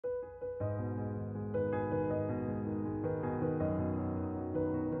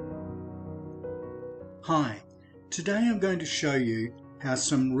Hi, today I'm going to show you how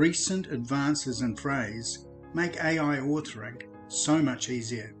some recent advances in Frase make AI authoring so much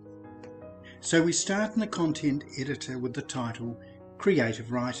easier. So we start in the content editor with the title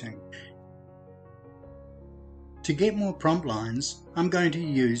Creative Writing. To get more prompt lines, I'm going to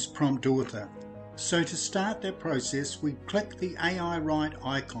use Prompt Author. So to start that process, we click the AI Write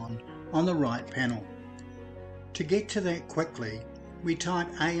icon on the right panel. To get to that quickly, we type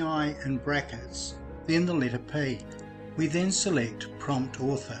AI in brackets, then the letter P. We then select Prompt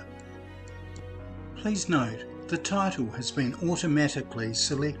Author. Please note, the title has been automatically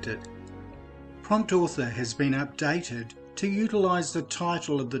selected. Prompt Author has been updated to utilize the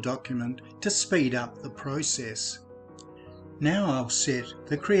title of the document to speed up the process. Now I'll set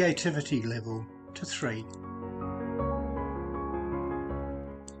the creativity level to 3.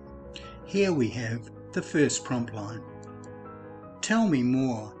 Here we have the first prompt line. Tell me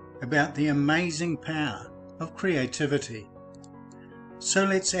more about the amazing power of creativity. So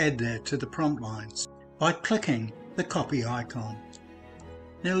let's add that to the prompt lines by clicking the copy icon.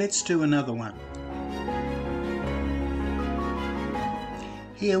 Now let's do another one.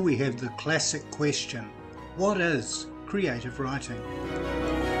 Here we have the classic question, what is creative writing?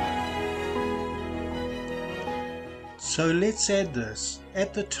 So let's add this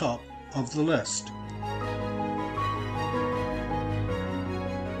at the top of the list.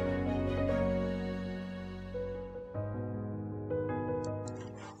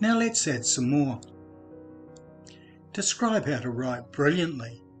 Now let's add some more. Describe how to write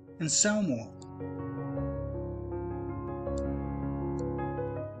brilliantly and sell more.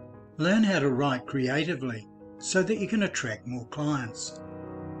 Learn how to write creatively so that you can attract more clients.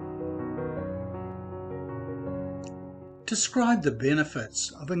 Describe the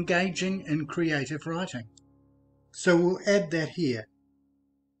benefits of engaging in creative writing. So we'll add that here.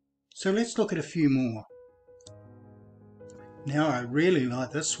 So let's look at a few more. Now I really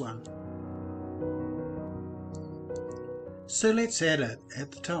like this one. So let's add it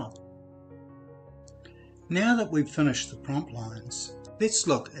at the top. Now that we've finished the prompt lines, let's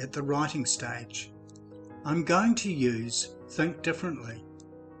look at the writing stage. I'm going to use Think Differently.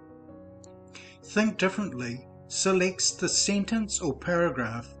 Think Differently selects the sentence or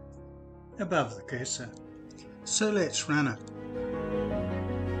paragraph above the cursor. So let's run it.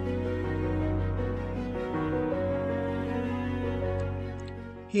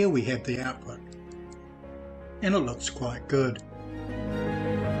 Here we have the output, and it looks quite good.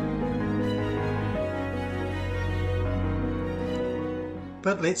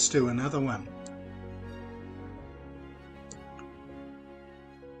 But let's do another one.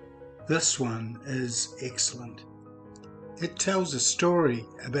 This one is excellent. It tells a story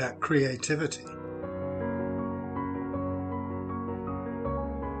about creativity.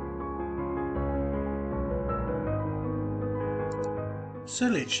 So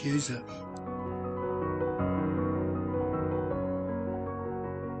let's use it.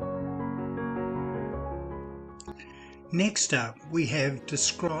 Next up, we have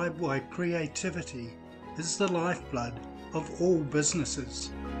Describe why creativity is the lifeblood of all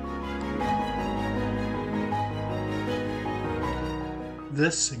businesses.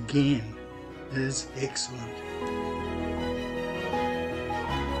 This again is excellent.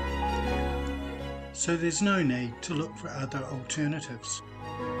 So there's no need to look for other alternatives.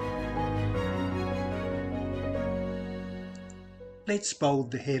 Let's bold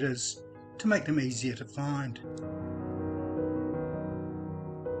the headers to make them easier to find.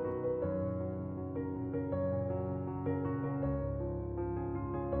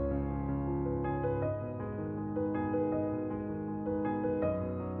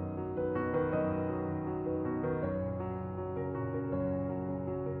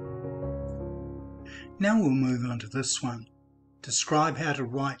 Now we'll move on to this one. Describe how to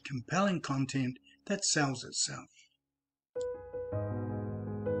write compelling content that sells itself.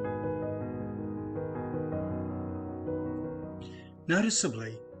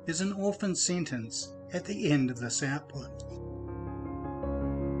 Noticeably, there's an orphan sentence at the end of this output.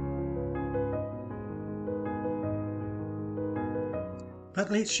 But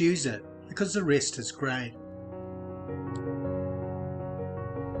let's use it because the rest is great.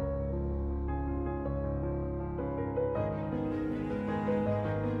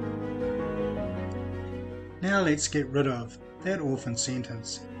 Now let's get rid of that orphan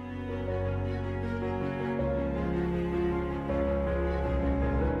sentence.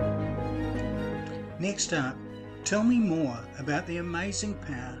 Next up, tell me more about the amazing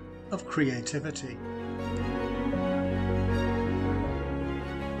power of creativity.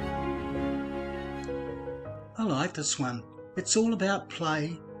 I like this one. It's all about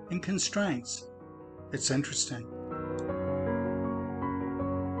play and constraints. It's interesting.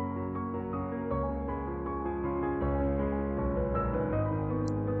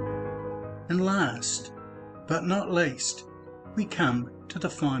 And last, but not least, we come to the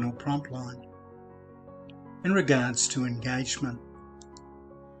final prompt line. In regards to engagement,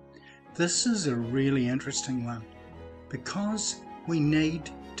 this is a really interesting one because we need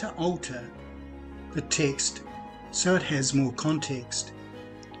to alter the text so it has more context.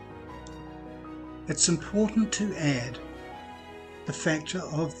 It's important to add the factor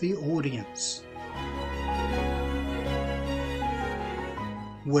of the audience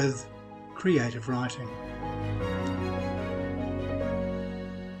with creative writing.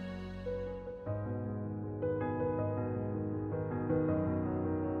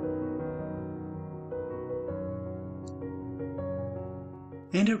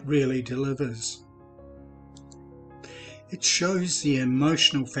 And it really delivers. It shows the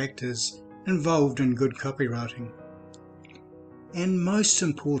emotional factors involved in good copywriting, and most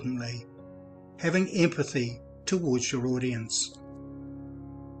importantly, having empathy towards your audience.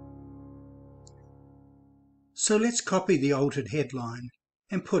 So let's copy the altered headline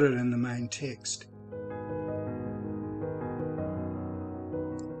and put it in the main text.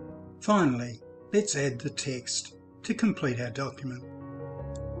 Finally, let's add the text to complete our document.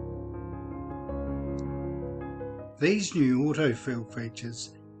 These new autofill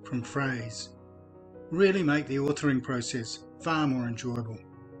features from Frase really make the authoring process far more enjoyable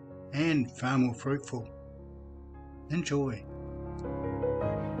and far more fruitful. Enjoy!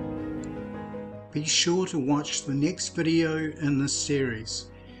 Be sure to watch the next video in this series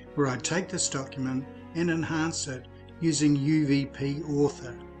where I take this document and enhance it using UVP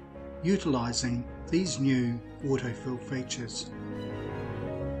Author, utilizing these new autofill features.